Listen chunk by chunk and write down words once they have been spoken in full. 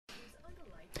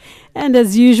And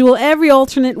as usual, every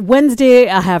alternate Wednesday,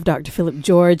 I have Dr. Phillip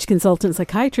George, consultant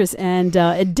psychiatrist and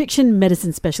addiction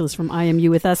medicine specialist from IMU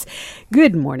with us.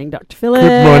 Good morning, Dr. Phillip.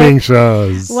 Good morning,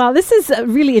 Shaz. Wow, this is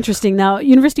really interesting. Now,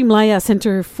 University Malaya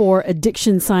Center for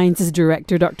Addiction Sciences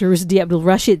Director Dr. Rusdi Abdul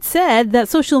Rashid said that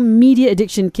social media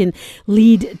addiction can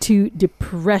lead to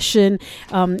depression.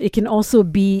 It can also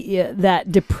be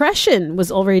that depression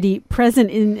was already present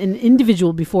in an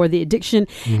individual before the addiction,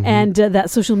 and that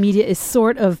social media is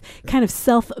sort of kind of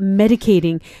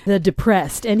self-medicating the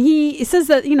depressed. And he says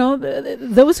that,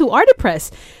 those who are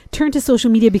depressed turn to social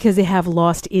media because they have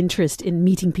lost interest in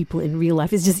meeting people in real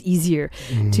life. It's just easier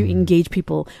to engage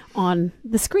people on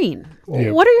the screen.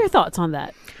 Yeah. What are your thoughts on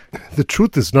that? The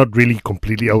truth is not really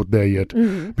completely out there yet,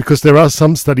 because there are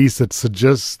some studies that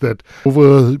suggest that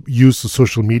overuse of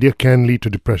social media can lead to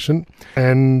depression,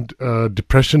 and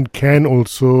depression can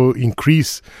also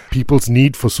increase people's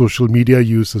need for social media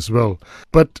use as well.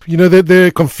 But, there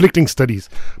are conflicting studies.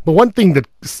 But one thing that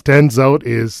stands out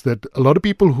is that a lot of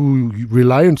people who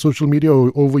rely on social media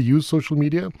or overuse social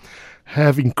media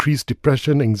have increased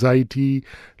depression, anxiety,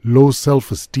 low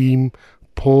self-esteem,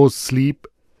 poor sleep,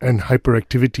 and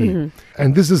hyperactivity.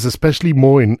 And this is especially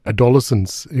more in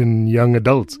adolescents, in young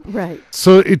adults. Right.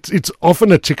 So it's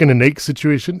often a chicken and egg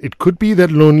situation. It could be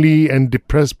that lonely and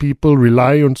depressed people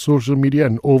rely on social media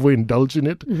and overindulge in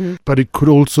it. But it could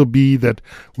also be that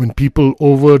when people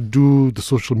overdo the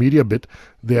social media bit,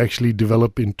 they actually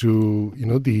develop into,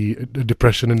 the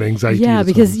depression and anxiety. Yeah,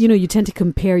 because, you tend to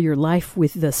compare your life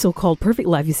with the so-called perfect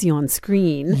life you see on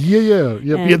screen. Yeah,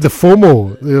 the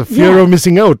FOMO, the fear of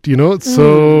missing out,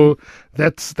 So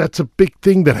that's a big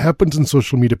thing that happens in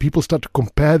social media. People start to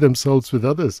compare themselves with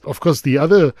others. Of course, the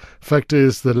other factor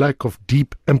is the lack of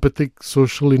deep empathic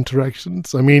social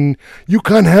interactions. I mean, you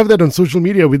can't have that on social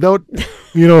media without,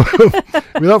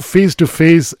 without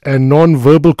face-to-face and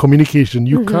non-verbal communication.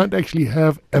 You can't actually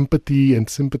have empathy and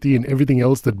sympathy and everything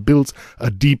else that builds a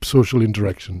deep social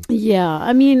interaction. Yeah,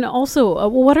 I mean, also,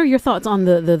 what are your thoughts on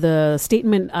the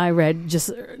statement I read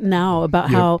just now about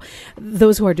how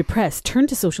those who are depressed turn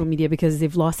to social media because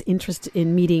they've lost interest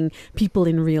in meeting people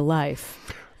in real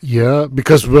life? Yeah,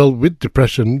 because, with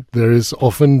depression, there is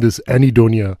often this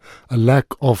anhedonia, a lack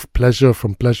of pleasure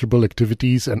from pleasurable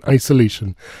activities and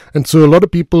isolation. And so a lot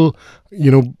of people,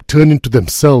 turn into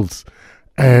themselves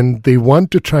and they want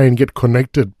to try and get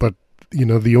connected, but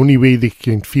the only way they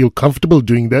can feel comfortable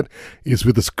doing that is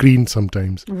with a screen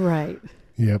sometimes. Right.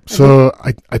 Yeah. So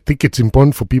I think it's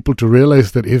important for people to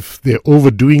realize that if they're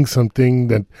overdoing something,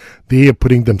 that they are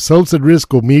putting themselves at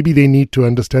risk, or maybe they need to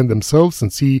understand themselves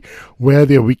and see where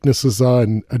their weaknesses are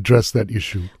and address that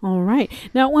issue. All right.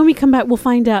 Now, when we come back, we'll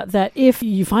find out that if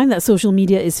you find that social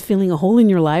media is filling a hole in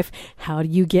your life, how do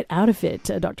you get out of it?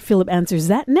 Dr. Phillip answers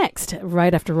that next,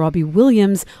 right after Robbie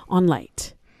Williams on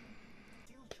Light.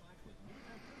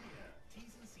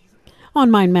 On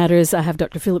Mind Matters, I have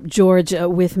Dr. Phillip George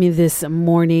with me this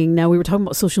morning. Now, we were talking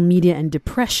about social media and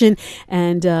depression.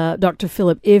 And Dr.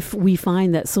 Phillip, if we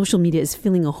find that social media is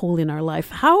filling a hole in our life,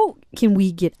 how can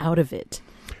we get out of it?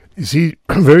 You see,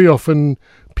 very often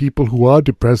people who are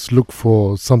depressed look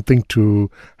for something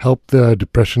to help their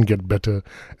depression get better.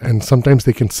 And sometimes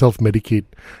they can self-medicate.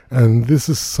 And this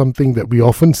is something that we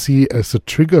often see as a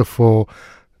trigger for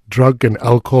drug and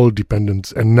alcohol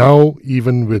dependence, and now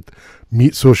even with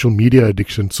social media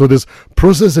addiction. So there's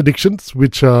process addictions,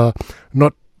 which are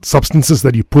not substances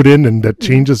that you put in and that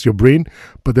changes your brain,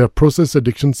 but there are process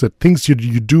addictions, that things you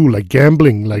do, like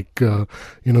gambling, like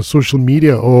social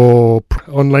media or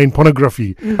online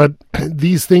pornography. But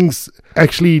these things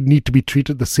actually need to be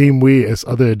treated the same way as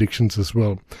other addictions as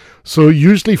well. So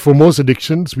usually for most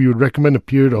addictions, we would recommend a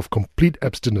period of complete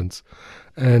abstinence.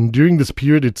 And during this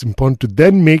period, it's important to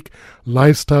then make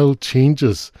lifestyle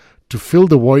changes to fill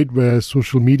the void where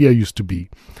social media used to be.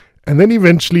 And then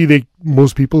eventually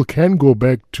most people can go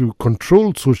back to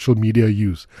controlled social media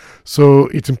use. So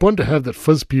it's important to have that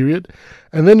first period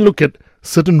and then look at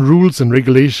certain rules and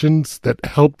regulations that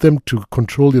help them to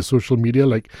control their social media,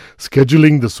 like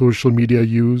scheduling the social media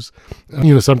use.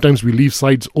 Sometimes we leave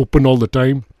sites open all the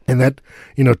time, and that,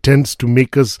 tends to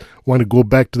make us want to go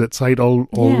back to that site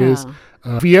always. Yeah.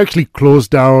 We actually close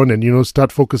down and,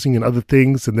 start focusing on other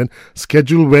things, and then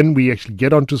schedule when we actually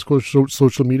get onto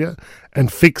social media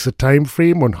and fix a time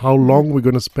frame on how long we're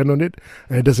going to spend on it.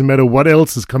 And it doesn't matter what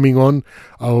else is coming on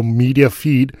our media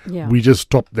feed. Yeah. We just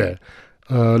stop there.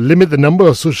 Limit the number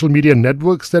of social media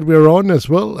networks that we're on as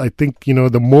well. I think,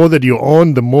 the more that you're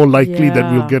on, the more likely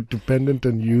that we'll get dependent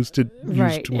and used too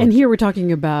much. And here we're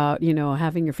talking about,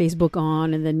 having your Facebook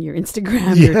on and then your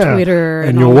Instagram, your Twitter.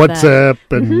 And your WhatsApp.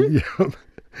 And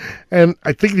And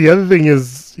I think the other thing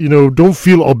is, don't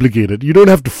feel obligated. You don't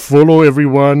have to follow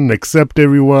everyone, accept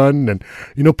everyone.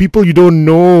 And, people you don't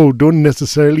know don't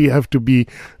necessarily have to be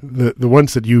the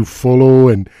ones that you follow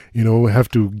and, have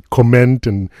to comment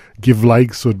and give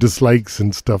likes or dislikes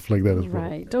and stuff like that as well.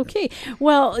 Right. Okay.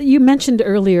 Well, you mentioned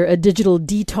earlier a digital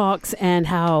detox and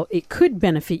how it could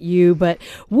benefit you, but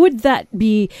would that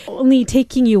be only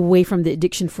taking you away from the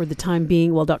addiction for the time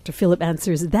being? Well, Dr. Phillip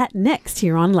answers that next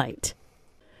here on Light.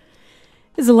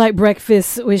 It's a light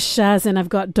breakfast with Shaz, and I've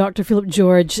got Dr. Phillip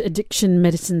George, addiction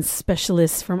medicine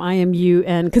specialist from IMU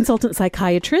and consultant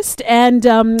psychiatrist, and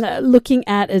looking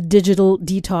at a digital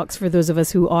detox for those of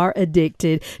us who are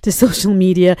addicted to social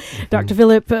media. Mm-hmm. Dr.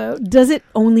 Phillip, does it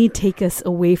only take us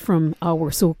away from our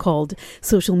so-called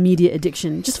social media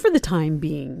addiction just for the time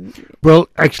being? Well,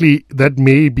 actually, that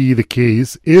may be the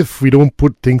case if we don't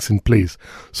put things in place.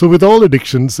 So with all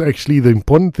addictions, actually, the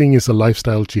important thing is a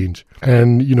lifestyle change.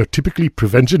 And, typically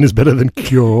prevention is better than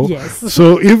cure. Yes.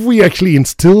 So if we actually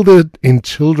instill that in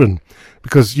children,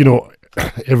 because,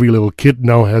 every little kid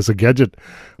now has a gadget.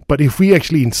 But if we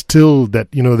actually instill that,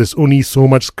 there's only so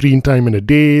much screen time in a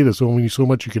day, there's only so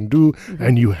much you can do, mm-hmm.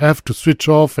 and you have to switch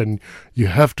off and you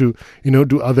have to,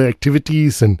 do other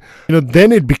activities. And,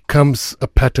 then it becomes a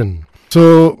pattern.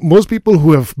 So most people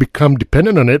who have become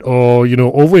dependent on it or,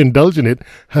 overindulge in it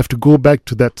have to go back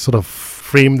to that sort of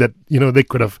frame that, they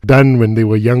could have done when they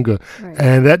were younger. Right.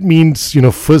 And that means,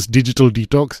 first digital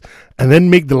detox and then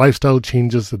make the lifestyle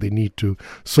changes that they need to.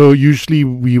 So usually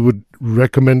we would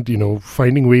recommend,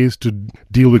 finding ways to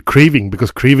deal with craving,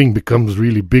 because craving becomes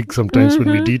really big sometimes mm-hmm.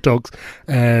 when we detox,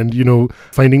 and,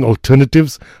 finding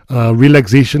alternatives.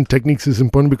 Relaxation techniques is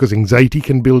important because anxiety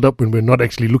can build up when we're not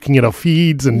actually looking at our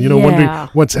feeds and, wondering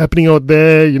what's happening out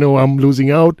there, I'm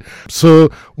losing out. So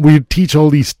we teach all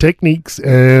these techniques,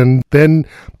 and then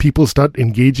people start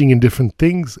engaging in different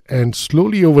things, and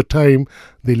slowly over time,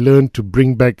 they learn to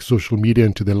bring back social media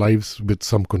into their lives with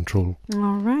some control.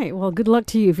 All right. Well, good luck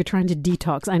to you if you're trying to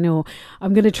detox. I know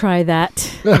I'm going to try that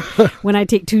when I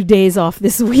take 2 days off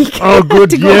this week. Oh, good.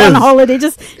 To go on holiday.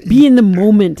 Just be in the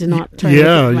moment and not try to look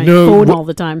at my phone all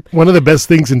the time. One of the best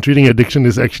things in treating addiction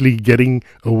is actually getting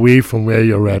away from where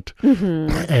you're at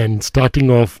mm-hmm. and starting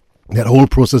off that whole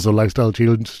process of lifestyle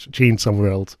change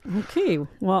somewhere else. Okay.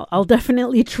 Well, I'll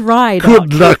definitely try.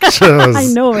 Good luck, Chaz.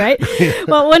 I know, right?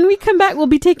 Well, when we come back, we'll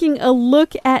be taking a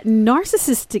look at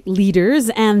narcissistic leaders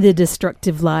and the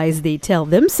destructive lies they tell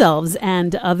themselves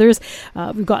and others.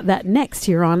 We've got that next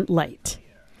here on Light.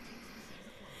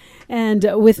 And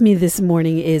with me this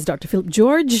morning is Dr. Phillip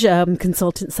George,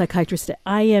 consultant psychiatrist at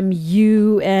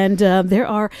IMU. And there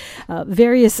are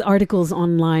various articles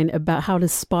online about how to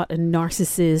spot a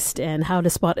narcissist and how to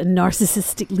spot a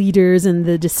narcissistic leaders and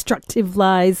the destructive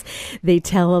lies they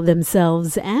tell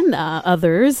themselves and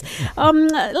others.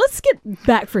 Let's get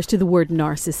back first to the word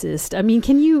narcissist. I mean,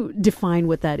 can you define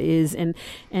what that is and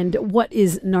what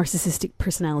is narcissistic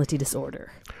personality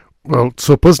disorder? Well,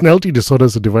 so personality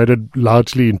disorders are divided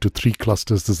largely into three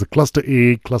clusters. There's the cluster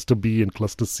A, cluster B, and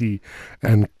cluster C.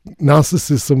 And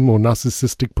narcissism or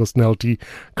narcissistic personality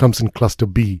comes in cluster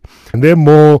B. And they're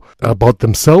more about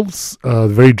themselves,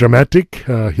 very dramatic,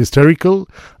 hysterical.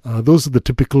 Those are the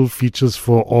typical features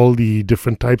for all the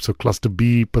different types of cluster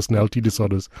B personality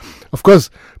disorders. Of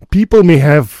course, people may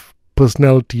have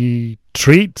personality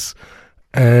traits,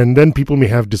 and then people may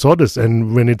have disorders.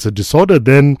 And when it's a disorder,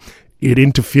 then it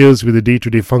interferes with the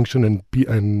day-to-day function and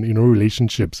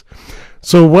relationships.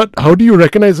 So how do you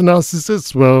recognize a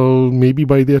narcissist? Well, maybe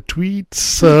by their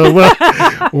tweets.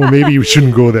 Or maybe you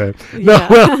shouldn't go there.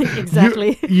 Yeah,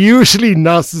 exactly. Usually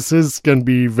narcissists can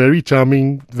be very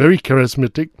charming, very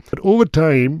charismatic. But over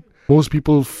time, most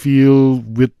people feel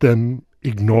with them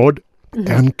ignored,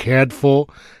 mm-hmm. uncared for,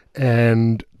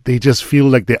 and they just feel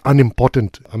like they're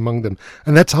unimportant among them.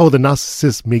 And that's how the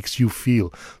narcissist makes you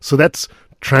feel. So that's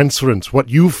transference. What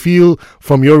you feel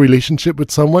from your relationship with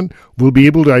someone will be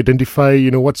able to identify,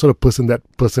 what sort of person that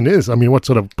person is. I mean, what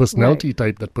sort of personality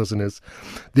type that person is.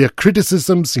 Their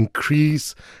criticisms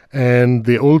increase, and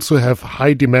they also have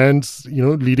high demands,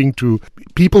 leading to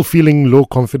people feeling low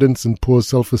confidence and poor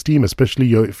self-esteem,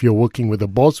 especially if you're working with a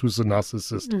boss who's a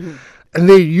narcissist. Mm-hmm. And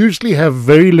they usually have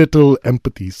very little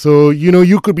empathy. So,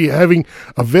 you could be having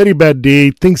a very bad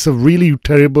day, things are really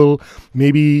terrible,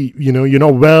 maybe, you're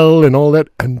not well and all that,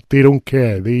 and they don't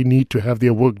care. They need to have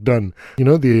their work done.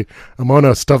 The amount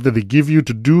of stuff that they give you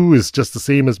to do is just the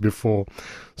same as before.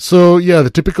 So, yeah, the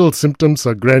typical symptoms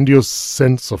are grandiose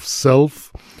sense of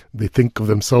self. They think of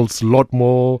themselves a lot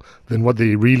more than what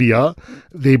they really are.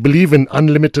 They believe in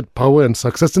unlimited power and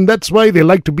success, and that's why they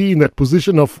like to be in that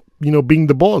position of, being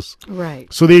the boss.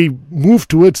 Right. So they move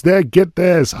towards there, get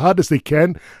there as hard as they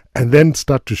can, and then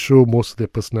start to show most of their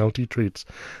personality traits.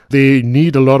 They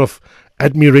need a lot of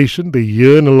admiration. They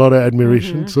yearn a lot of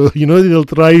admiration. So, they'll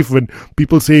thrive when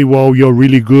people say, wow, you're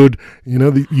really good.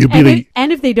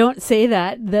 And if they don't say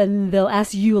that, then they'll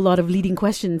ask you a lot of leading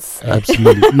questions.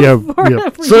 Absolutely. Yeah. for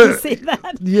you to say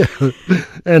that. Yeah.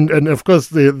 And of course,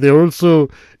 they're also,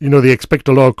 they expect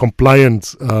a lot of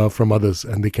compliance from others,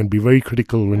 and they can be very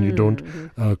critical when you don't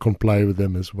comply with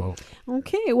them as well.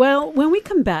 Okay. Well, when we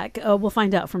come back, we'll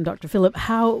find out from Dr. Phillip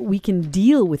how we can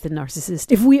deal with a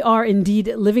narcissist, if we are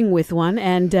indeed living with one,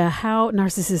 and how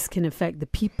narcissists can affect the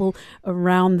people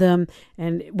around them,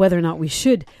 and whether or not we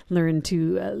should learn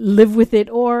to live with it,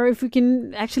 or if we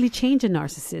can actually change a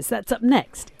narcissist. That's up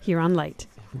next here on Light.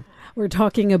 We're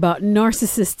talking about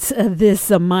narcissists this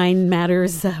Mind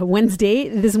Matters Wednesday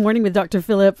this morning with Dr.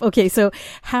 Phillip. Okay, so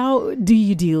how do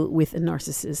you deal with a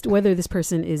narcissist? Whether this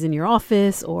person is in your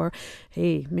office or,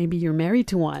 hey, maybe you're married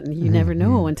to one. You never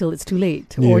know until it's too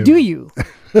late. Yeah. Or do you?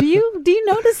 Do you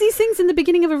notice these things in the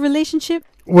beginning of a relationship?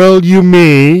 Well, you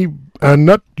may.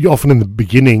 Not often in the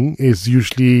beginning. Is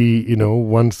usually,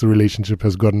 once the relationship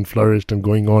has gotten flourished and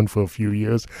going on for a few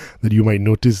years, that you might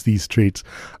notice these traits.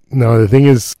 Now, the thing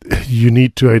is, you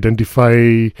need to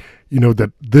identify,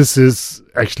 that this is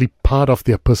actually part of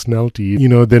their personality.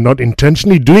 They're not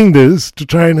intentionally doing this to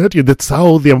try and hurt you. That's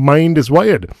how their mind is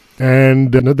wired.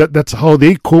 And that's how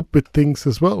they cope with things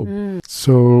as well.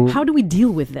 So how do we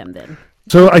deal with them then?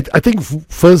 So I think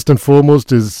first and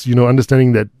foremost is,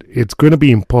 understanding that it's going to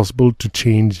be impossible to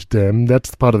change them.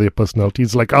 That's part of their personality.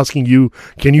 It's like asking you,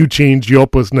 can you change your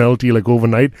personality like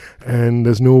overnight? And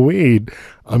there's no way.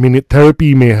 I mean,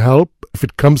 therapy may help if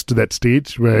it comes to that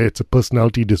stage where it's a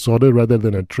personality disorder rather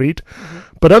than a trait.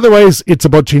 But otherwise, it's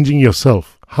about changing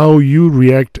yourself, how you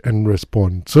react and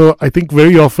respond. So I think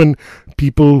very often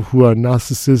people who are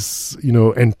narcissists,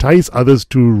 entice others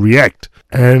to react.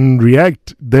 And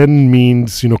react then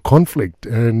means, conflict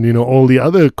and, all the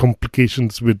other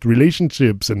complications with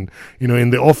relationships. And,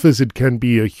 in the office, it can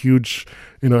be a huge,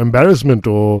 embarrassment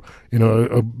or,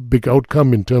 a big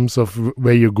outcome in terms of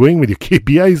where you're going with your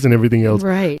KPIs and everything else.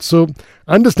 Right. So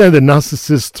understand that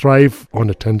narcissists thrive on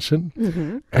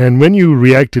attention. And when you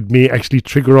react, it may actually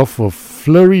trigger off a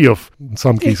flurry of, in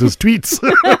some cases, tweets.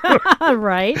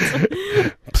 Right.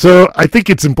 So I think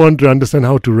it's important to understand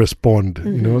how to respond,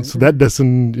 so that doesn't,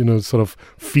 sort of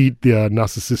feed their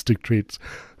narcissistic traits.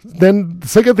 Then the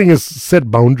second thing is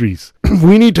set boundaries.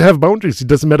 We need to have boundaries. It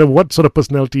doesn't matter what sort of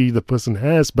personality the person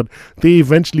has, but they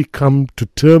eventually come to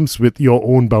terms with your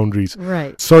own boundaries.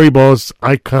 Right. Sorry, boss,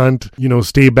 I can't,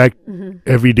 stay back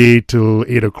every day till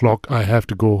 8 o'clock. I have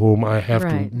to go home. I have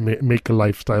to make a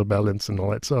lifestyle balance and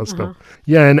all that sort of stuff.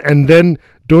 Yeah, and then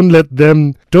don't let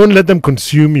them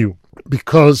consume you.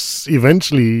 Because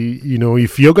eventually,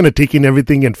 if you're going to take in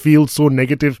everything and feel so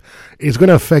negative, it's going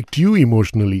to affect you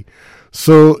emotionally.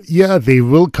 So, yeah, they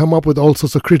will come up with all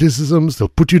sorts of criticisms. They'll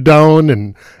put you down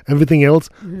and everything else.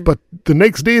 But the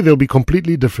next day, they'll be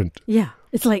completely different. Yeah.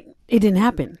 It's like it didn't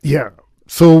happen. Yeah.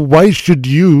 So why should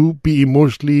you be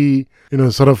emotionally,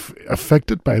 sort of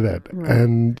affected by that? Right.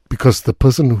 And because the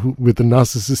person with the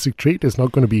narcissistic trait is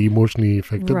not going to be emotionally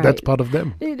affected. Right. That's part of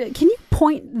them. Can you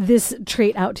point this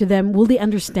trait out to them? Will they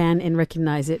understand and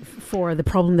recognize it for the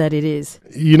problem that it is?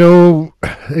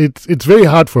 It's very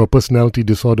hard for a personality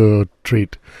disorder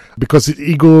trait because it's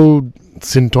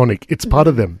ego-syntonic. It's part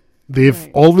of them. They've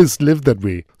always lived that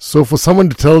way. So for someone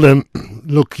to tell them,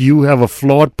 look, you have a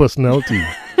flawed personality.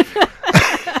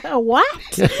 What?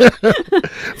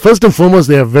 First and foremost,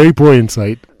 they have very poor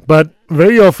insight. But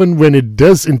very often when it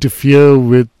does interfere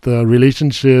with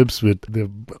relationships, with the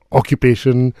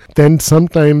occupation, then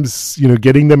sometimes,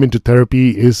 getting them into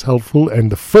therapy is helpful.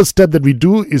 And the first step that we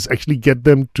do is actually get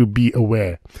them to be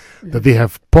aware that they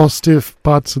have positive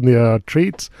parts in their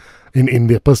traits, in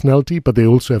their personality, but they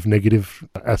also have negative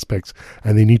aspects,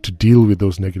 and they need to deal with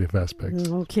those negative aspects.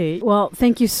 Okay. Well,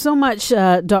 thank you so much,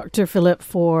 Dr. Phillip,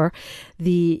 for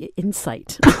the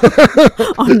insight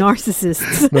on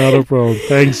narcissists. Not a problem.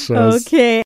 Thanks, Shaz. Okay.